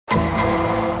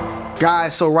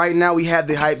Guys, so right now we have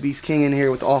the Hype Beast King in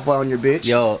here with the Off-White on Your Bitch.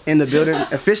 Yo. In the building,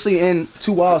 officially in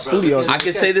Too Wild Studios. I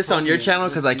can say this on your channel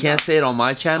because I can't say it on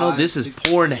my channel. This is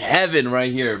porn heaven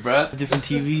right here, bro. Different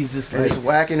TVs, just like... Just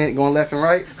whacking it, going left and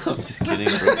right. I'm just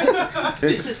kidding, bro.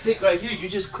 This is sick right here. You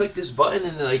just click this button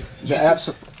and like... The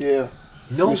apps, yeah.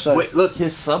 No, wait, look,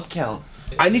 his sub count.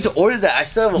 I need to order that. I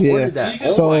still haven't ordered that.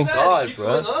 Oh my god,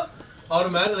 bro.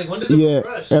 Automatic, like when does it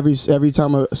refresh? every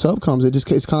time a sub comes,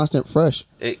 it's constant fresh.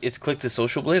 It's clicked to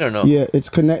Social Blade or no? Yeah, it's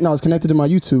connected to my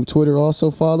YouTube, Twitter also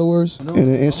followers, and then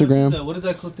Instagram. What did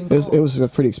that clip thing called? It was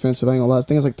pretty expensive. I ain't gonna lie. I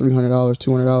think it's like $300,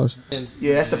 $200.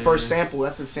 Yeah, that's the first sample.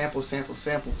 That's a sample. That's a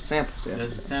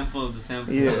sample of the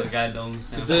sample. Yeah. The guy don't.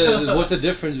 What's the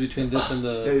difference between this and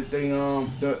the?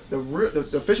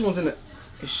 The official ones in the.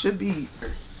 It should be.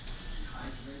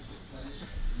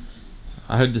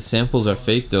 I heard the samples are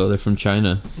fake though. They're from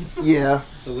China. Yeah.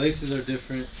 The laces are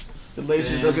different. The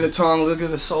laces. Look at the tongue. Look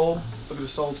at the sole. Look at the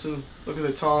sole too. Look at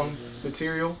the tongue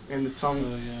material and the tongue.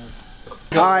 Oh, yeah.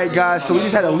 Alright guys, so we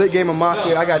just had a lit game of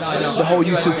Mafia. I got the whole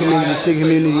YouTube community, sneaker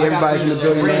community, everybudy's in the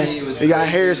building, man. We got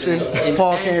Harrison,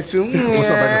 Paul Cantu. What's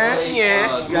up, baby?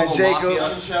 Yeah. We got Jacob,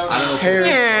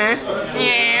 Harris,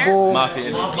 Bull,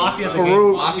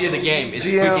 Farouk. Mafia the game. It's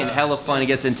freaking hella fun. It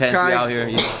gets intense. We out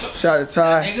here. Shout out to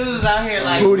Ty. Niggas was out here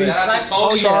like. Hootie.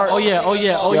 Oh yeah,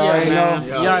 You already know.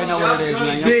 You already know what it is,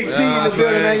 man. Big C in the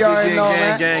building, man. You already know,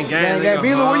 man. Gang.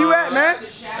 Beeler, where you at, man?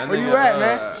 Where you at,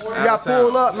 man? You got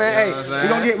pulled up, man. Hey,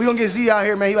 we gonna get Z out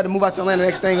here, man. He about to move out to Atlanta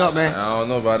next thing up, man. I don't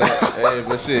know about that. Hey,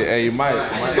 but shit, hey, you might. I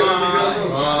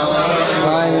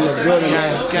ain't in the building,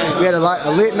 man. We had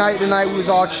a lit night tonight. We was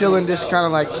all chilling, just kind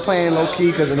of like playing low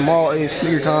key because tomorrow is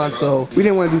SneakerCon, so we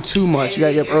didn't want to do too much. We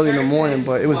gotta get up early in the morning,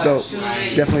 but it was dope.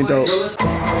 Definitely dope.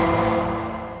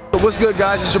 What's good,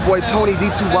 guys? It's your boy Tony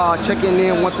D2 Wild checking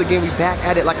in once again. We back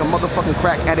at it like a motherfucking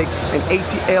crack addict. And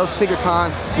ATL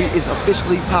SneakerCon is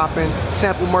officially popping.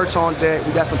 Sample merch on deck.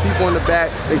 We got some people in the back.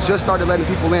 They just started letting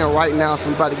people in right now, so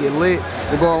we about to get lit.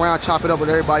 We'll go around, chop it up with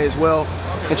everybody as well,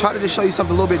 and try to just show you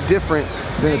something a little bit different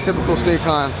than a typical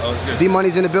SneakerCon.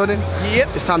 D-Money's in the building.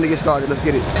 Yep. It's time to get started. Let's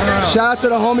get it. Shout out to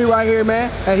the homie right here,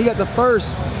 man. Hey, he got the first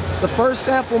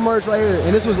sample merch right here,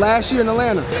 and this was last year in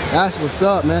Atlanta. That's what's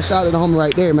up, man. Shout out to the homie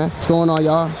right there, man. What's going on,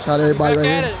 y'all? Shout out to everybody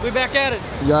right here. We back at it.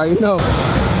 You already know.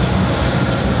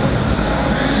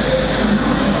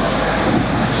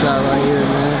 Shout out right here,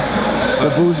 man. The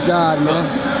Boost God, man.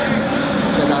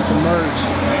 Check out the merch.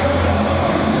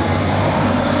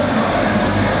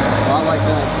 Oh, I like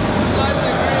that.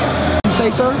 Say,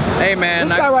 sir? Hey man,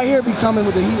 this guy right here be coming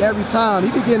with the heat every time.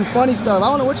 He be getting funny stuff. I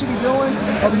don't know what you be doing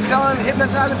or be telling,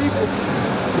 hypnotizing people.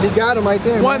 But he got him right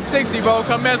there. 160, man. Bro.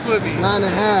 Come mess with me.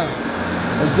 9.5.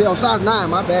 Let's get on size 9.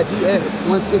 My bad. DS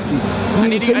 160. I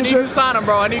need you to sign him,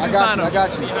 bro. I need you to sign him. I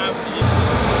got you. You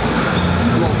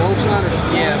want both signed or just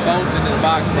one? Yeah, both in this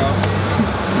box, bro.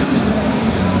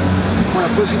 Want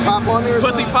a pussy pop on there?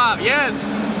 Pussy pop, yes.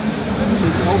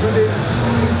 He's opened it.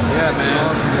 Yeah, man.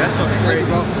 Awesome. That's fucking crazy.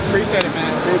 Bro. Appreciate it, man.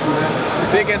 Thank you, man.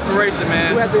 Big inspiration,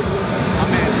 man. Who had this? My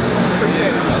man.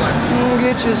 Appreciate it.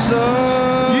 Get you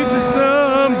some. Get you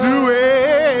some. Do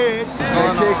it. J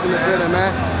Kicks in the building,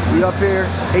 man. We up here.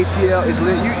 ATL is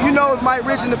lit. You know it's Mike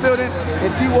Rich in the building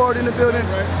and T Ward in the building.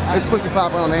 It's pussy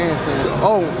pop on the handstand.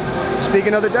 Oh,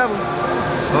 speaking of the devil.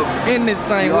 In this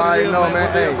thing. You already know,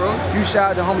 man. Hey, you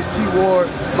shout out the homies T Ward,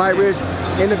 Mike Rich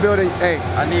in the building. Hey,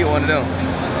 I need one of them.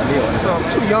 I'm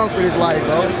too young for this life,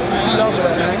 bro. Too young for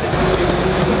that,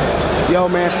 man. Yo,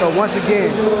 man, so once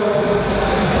again,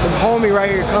 the homie right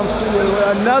here comes through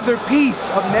with another piece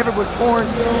of Never Before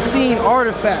Seen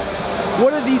artifacts.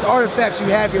 What are these artifacts you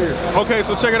have here? Okay,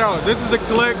 so check it out. This is the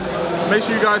collects. Make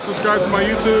sure you guys subscribe to my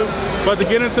YouTube. But to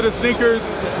get into the sneakers,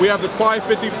 we have the Quai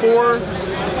 54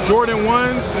 Jordan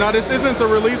 1s. Now this isn't the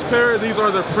release pair, these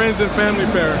are the friends and family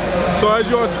pair. So as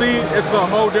you all see, it's a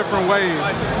whole different wave.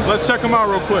 Let's check them out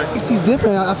real quick. These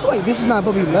different. I feel like this is not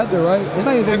supposed to be leather, right?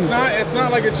 It's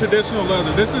not like a traditional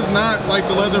leather. This is not like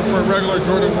the leather for a regular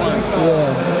Jordan 1.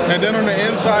 Yeah. And then on the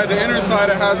inside, the inner side,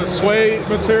 it has a suede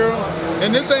material.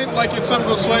 And this ain't like your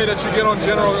typical suede that you get on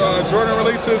general Jordan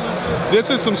releases. This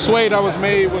is some suede that was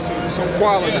made with some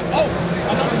quality.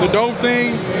 The dope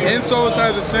thing, insoles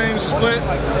have the same split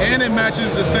and it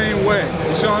matches the same way.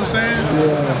 You see what I'm saying?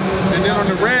 Yeah. And then on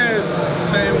the reds,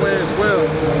 same way as well.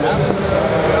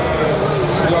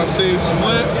 Y'all see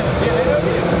split.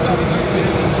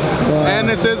 Wow. And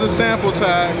this is a sample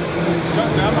tag.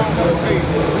 Trust me, I'm on tape.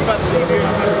 We about to leave here.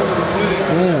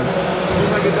 Yeah.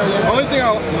 Only thing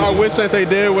I wish that they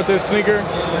did with this sneaker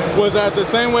was that the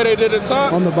same way they did the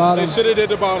top, on the bottom. they should have did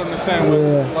the bottom the same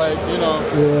way. Like, you know.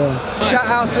 Yeah. Shout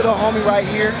out to the homie right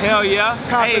here. Hell yeah.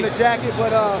 Copping the jacket,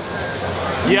 but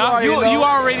yeah, you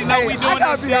already know we doing I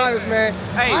gotta this be honest, man.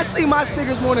 Hey. I see my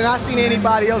sneakers more than I seen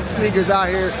anybody else's sneakers out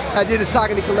here. I did the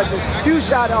Saucony collection. Huge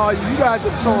shout out to all you. You guys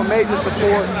have shown amazing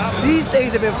support. These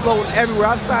things have been floating everywhere.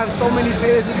 I've signed so many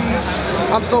pairs of these.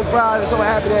 I'm so proud and so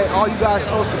happy that all you guys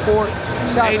show support.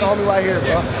 Shout out to the homie right here,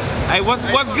 bro. Hey, what's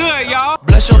good, y'all?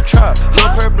 Bless your trap, Lil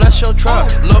Perk, bless your trap,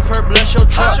 Lil Perk, bless your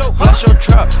trap, bless your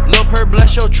trap, Lil Perk,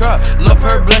 bless your trap, Lil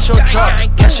Perk, bless your trap,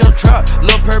 bless your trap,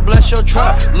 Lil Perk, bless your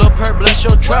trap, Lil Perk, bless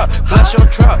your trap, bless your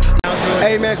trap.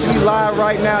 Hey man, so we live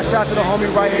right now. Shout out to the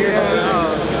homie right here.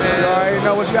 You already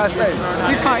know what you gotta say.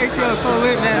 You call ATL so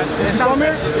lit, man. You from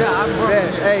here? Yeah, I'm from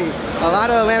here. Hey, a lot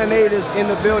of Atlanta natives in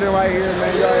the building right here,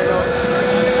 man. You already know.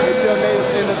 ATL natives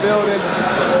in the building.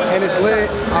 And it's lit.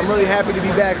 I'm really happy to be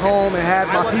back home and have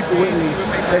my people with me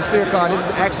at SteerCon. This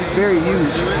is actually very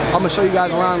huge. I'm gonna show you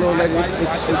guys around a little later.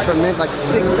 It's tremendous, like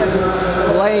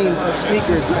 6-7 lanes of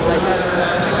sneakers. Like,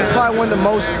 it's probably one of the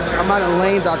most amount of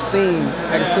lanes I've seen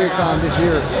at a SteerCon this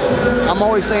year. I'm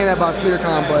always saying that about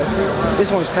SteerCon, but this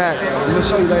one's packed, bro. I'm gonna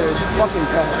show you later. It's fucking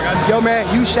packed. Yo, man,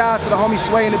 huge shout out to the homie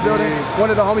Sway in the building. One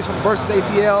of the homies from Versus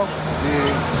ATL.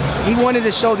 He wanted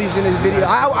to show these in his video.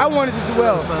 I wanted to as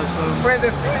well. Friends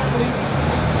and family.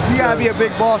 You gotta be a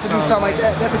big boss to do something like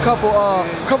that. That's a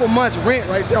couple months rent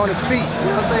right there on his feet. You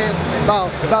know what I'm saying?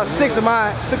 About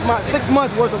 6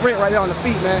 months worth of rent right there on the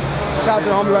feet, man. Shout out to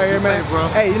the homie right here, man.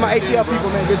 Hey, you my ATL people,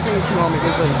 man. Good seeing you too, homie.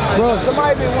 Good seeing you. Bro,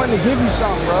 somebody been wanting to give you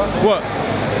something, bro. What?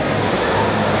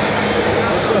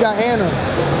 You got Anna.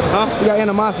 Huh? You got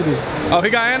animosity. Oh,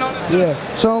 he got Anna on it?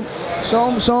 Yeah. Show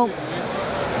him.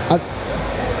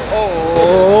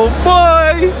 Oh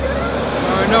boy!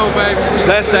 I know, baby.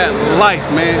 That's that life,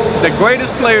 man. The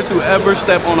greatest players who ever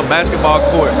step on a basketball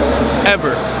court,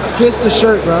 ever. Kiss the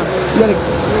shirt, bro. You gotta.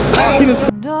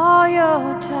 All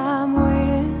your time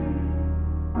waiting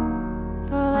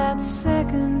for that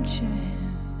second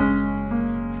chance,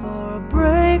 for a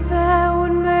break that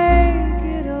would make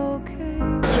it okay.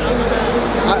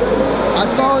 I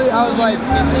saw it. I was like,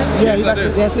 yeah,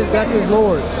 that's his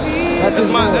Lord. That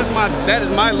is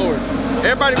my Lord.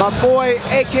 Everybody. My boy,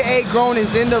 AKA Grown,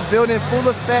 is in the building, full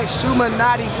effect.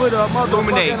 Shumanati with a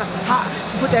motherfucking hot.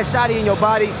 Put that shotty in your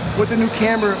body with the new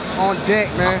camera on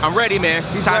deck, man. I'm ready, man.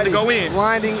 It's time to go in.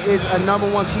 Grinding is a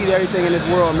 #1 key to everything in this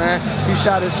world, man. You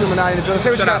shot at Shumanati in the building. Say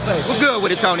what you gotta say. What's good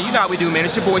with it, Tony? You know how we do, man.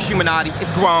 It's your boy Shumanati.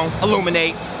 It's Grown.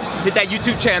 Illuminate. Hit that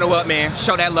YouTube channel up, man.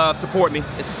 Show that love. Support me.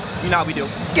 You know how we do.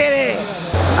 Get it.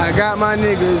 I got my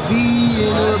nigga Z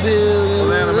in the building.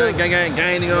 Atlanta, man,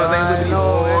 gang, nigga,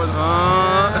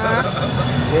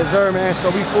 Yes, sir, man. So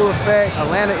we full effect.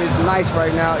 Atlanta is nice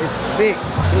right now. It's thick.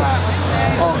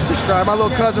 Oh, subscribe. My little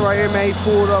cousin right here, man, he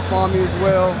pulled up on me as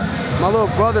well. My little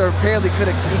brother apparently could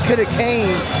have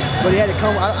came, but he had to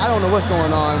come. I don't know what's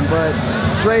going on, but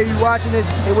Dre, you watching this?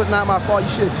 It was not my fault. You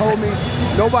should have told me.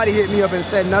 Nobody hit me up and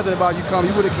said nothing about you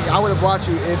coming. I would have brought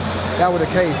you if that were the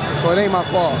case. So it ain't my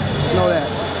fault. Just know that.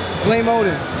 Blame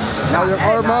Odin. Now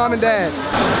your mom and dad.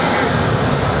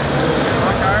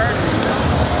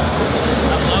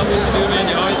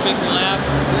 You always make me laugh.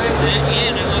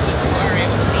 And I love that you are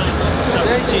able to find stuff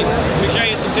cheap. Let me show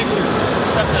you some pictures, some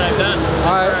stuff that I've done. As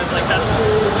far as like custom.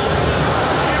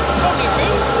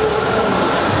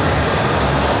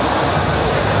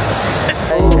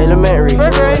 Elementary,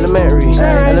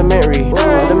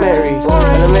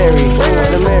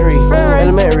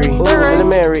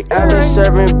 I've been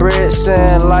serving bread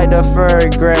since like the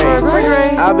 3rd grade.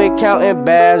 I've been counting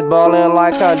bags, balling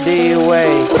like I'm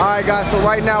D-Way. Alright guys, so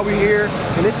right now we're here,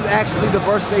 and this is actually the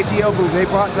Versus ATL booth. They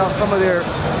brought out some of their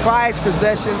prized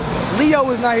possessions. Leo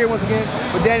is not here once again,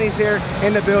 but Danny's here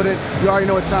in the building. You already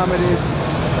know what time it is.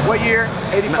 What year?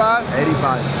 85?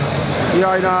 85. You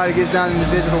already know how it gets down in the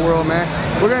digital world, man.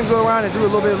 We're gonna go around and do a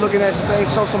little bit of looking at some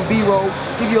things, show some B-roll,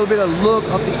 give you a little bit of look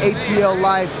of the ATL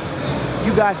life.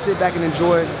 You guys sit back and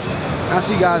enjoy it. I'll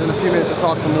see you guys in a few minutes to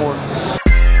talk some more.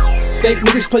 Fake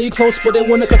niggas play you close, but they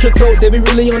wanna cut your throat. They be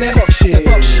really on that fuck shit.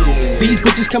 These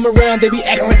bitches come around, they be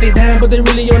acting like they down, but they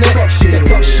really on that fuck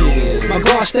shit. My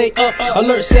guard stay up,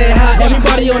 alert say hi,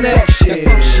 everybody on that shit.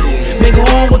 Make go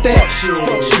on with that.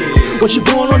 What you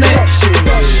doing on that?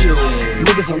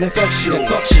 Niggas on that fuck shit. That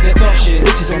fuck shit. That fuck shit.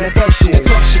 Bitches on that fuck shit. That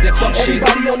fuck shit. That fuck shit.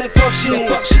 Everybody on that fuck shit. That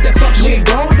fuck shit. That fuck shit. Nigga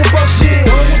gone with the fuck shit.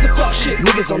 Gone with the fuck shit.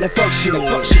 Niggas on that fuck shit. That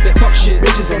fuck shit. That fuck shit.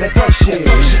 Bitches on that fuck shit. That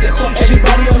fuck shit. That fuck shit.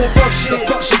 Everybody on that fuck shit. That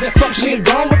fuck shit. That fuck shit. Nigga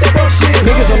gone with the fuck shit.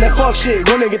 Niggas on that fuck shit.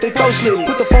 Women get they throat slit.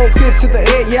 Put the 4-5 to the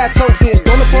head. Yeah, I told this.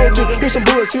 Don't approach it. Here's some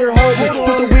bullets here. Hold it.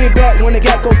 Put the wig back when the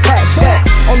gap go clap. Stack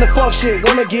on the fuck shit.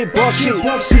 Wanna get buck shit.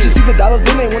 You just see the dollars.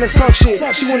 Then they wanna suck shit.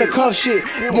 She wanna cuff shit.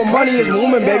 More money is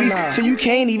moving, baby. So you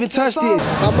can't even touch it.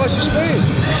 How much you spend?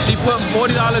 She put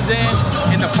 $40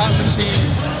 in the pop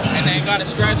machine, and they got a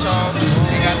scratch off.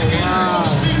 They got the game.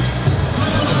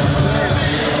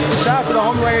 Shout out to the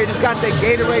homie right here. Just got that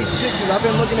Gatorade 6s. I've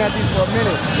been looking at these for a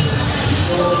minute.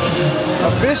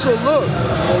 Official look.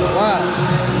 Wow.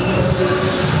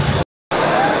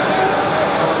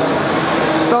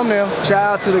 Thumbnail. Shout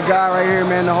out to the guy right here,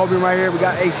 man. The homie right here. We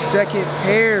got a second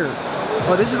pair.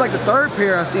 Oh, this is like the third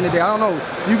pair I've seen today. I don't know.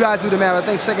 You guys do the math. I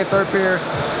think second, third pair.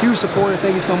 Huge supporter.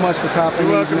 Thank you so much for copping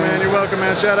You're these, welcome, man. You're welcome,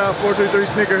 man. Shout out 433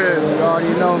 Sneakerheads. You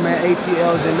already know, man.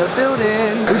 ATL's in the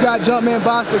building. We got Jumpman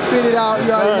Boss to fit it out.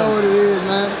 You already know what it is,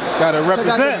 man. Gotta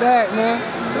represent. Check out the back, man.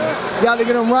 Gotta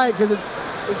get them right, because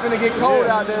it's gonna get cold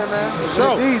out there, man.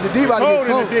 Sure. The D about to get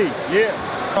cold. In the D, yeah.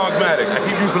 Dogmatic. I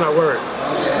keep using that word.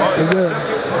 Good.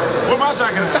 What am I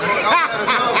talking about?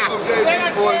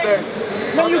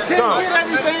 No, you can't get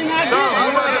everything I do.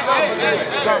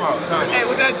 Time out. Hey,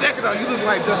 with that jacket on, you look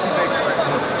like Dusty Baker right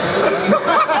now.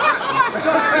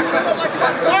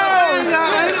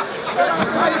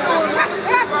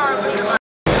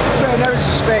 Man, never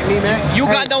disrespect me, man. You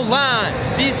got no line.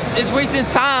 This is wasting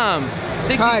time.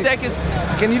 60 seconds.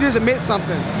 Can you just admit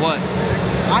something? What?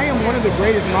 I am one of the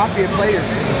greatest Mafia players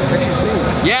that you've seen.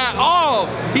 Yeah, oh,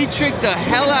 he tricked the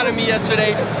hell out of me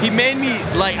yesterday. He made me,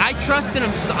 like, I trusted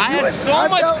him. I had so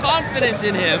much confidence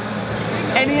in him.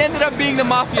 And he ended up being the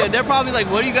Mafia. They're probably like,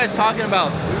 what are you guys talking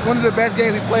about? One of the best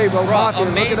games we played, bro. Mafia,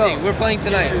 amazing. Look it up. We're playing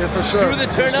tonight. Yeah, for sure. Screw the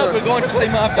turn up, we're going to play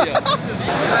Mafia.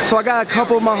 So I got a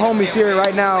couple of my homies here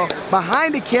right now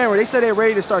behind the camera. They said they're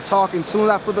ready to start talking. As soon as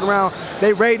I flip it around,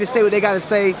 they ready to say what they got to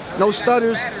say. No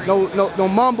stutters, no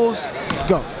mumbles.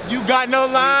 Go. You got no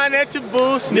line at your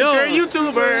booth, sneaker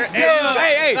YouTuber.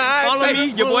 Hey, follow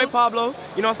me, your boy Pablo.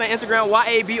 You know what I'm saying? Instagram,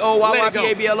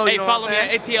 YABOYYPABLO. Hey, follow me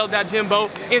at ATL.Jimbo.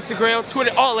 Instagram,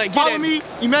 Twitter, all that. Follow me,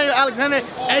 Emmanuel Alexander,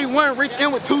 A1, Rich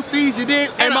N with 2 C's, you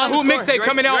dig? And my Hoop mixtape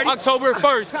coming out October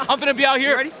 1st. I'm finna be out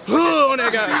here. Ready? On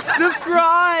that guy.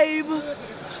 Subscribe.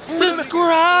 Follow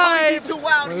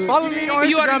me on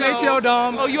Instagram, ATL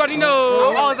Dom. Oh, you already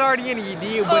know. I was already in it, you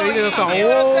did, but it is something.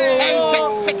 Hey,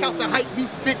 check out the hype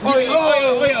beast fit. Oh,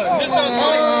 yeah. Just so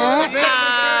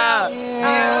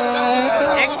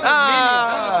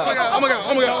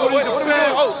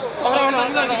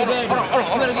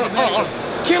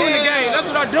killing the game. That's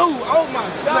what I do. Oh my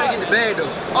God. You gotta get the bag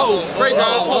though. Oh, straight down.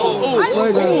 Oh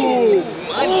my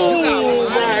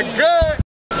God.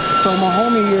 So my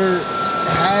homie here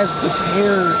has the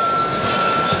pair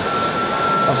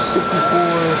of 64,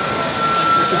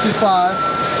 65.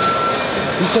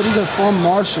 He said these are from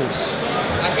Marshalls. I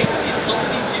hate when these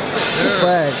companies give you the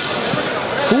Frags.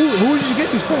 Who did you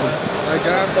get these from? I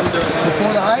got them from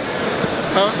Before the hype?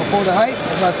 Huh? Before the hype?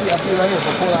 That's what I see right here.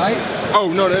 Before the hype?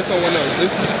 Oh no, that's someone else.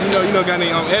 You know, a guy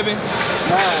named Evan.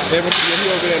 Nah. Evan, yeah, he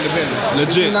over there in the vendor.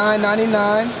 Legit.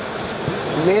 $59.99.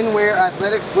 Men wear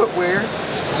athletic footwear.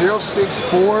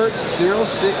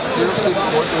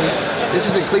 064060643. This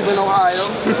is in Cleveland, Ohio.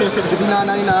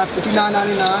 $59.99.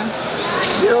 $59.99.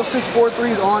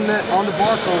 0643 is on the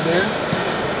barcode there.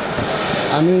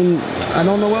 I mean, I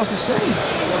don't know what else to say.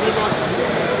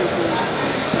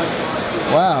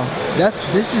 Wow,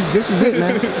 this is it,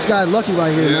 man. This guy's lucky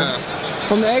right here, man.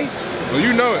 From the A. Well,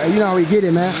 you know it. You know how we get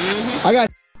it, man. I got.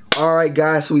 All right,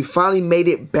 guys. So we finally made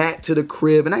it back to the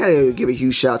crib, and I gotta give a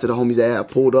huge shout out to the homies that have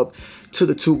pulled up to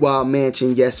the Too Wild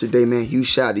Mansion yesterday, man. Huge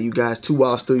shout out to you guys. Too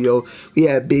Wild Studio. We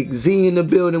had Big Z in the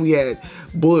building. We had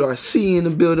Bullet RC in the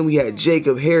building. We had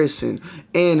Jacob Harrison,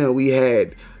 Anna. We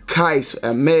had Kais,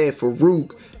 Ahmed,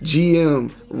 Farouk,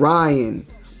 GM, Ryan,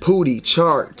 Pootie,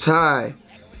 Chark, Ty.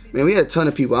 Man, we had a ton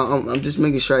of people. I'm just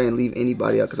making sure I didn't leave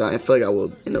anybody out because I feel like I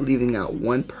will end up leaving out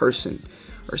one person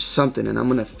or something, and I'm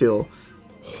gonna feel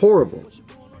horrible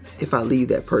if I leave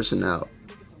that person out.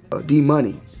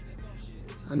 D-Money.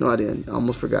 I know I didn't. I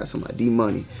almost forgot somebody.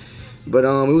 D-Money. But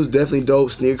it was definitely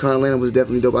dope. SneakerCon Atlanta was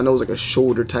definitely dope. I know it was like a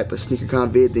shorter type of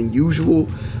SneakerCon vid than usual,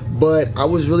 but I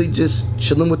was really just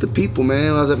chilling with the people,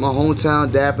 man. I was at my hometown,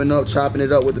 dapping up, chopping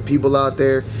it up with the people out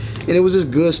there, and it was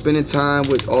just good spending time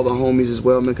with all the homies as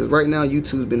well, man, because right now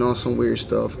YouTube's been on some weird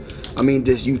stuff. I mean,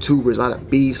 just YouTubers, a lot of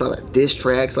beefs, a lot of diss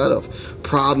tracks, a lot of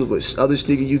problems with other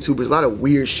sneaker YouTubers, a lot of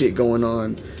weird shit going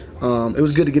on. It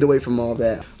was good to get away from all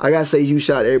that. I gotta say, huge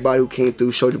shout out to everybody who came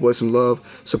through, showed your boy some love,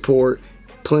 support,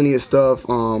 plenty of stuff.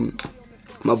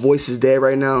 My voice is dead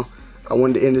right now. I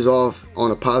wanted to end this off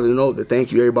on a positive note. To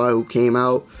thank you everybody who came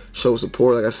out, showed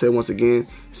support. Like I said once again,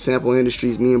 Sample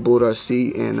Industries, me and Bullet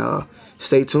RC, and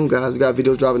stay tuned, guys. We got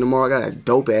videos dropping tomorrow. I got a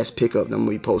dope ass pickup that I'm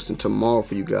gonna be posting tomorrow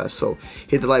for you guys. So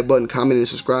hit the like button, comment, and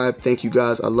subscribe. Thank you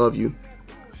guys. I love you.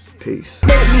 Peace. Make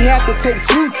me have to take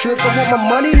 2 trips. I want my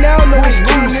money now, no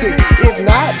excuses. If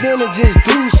not, then it just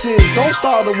deuces. Don't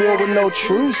start a war with no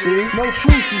truces. No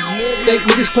truces, nigga. Fake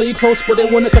niggas play you close, but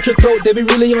they wanna cut your throat. They be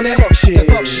really on that fuck shit.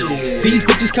 Fuck shit. These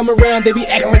bitches come around, they be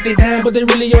acting like they down, but they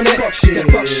really on that fuck shit.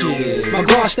 Fuck shit. My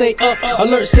guard stay up,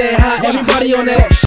 alert, say hi. Everybody on that fuck shit.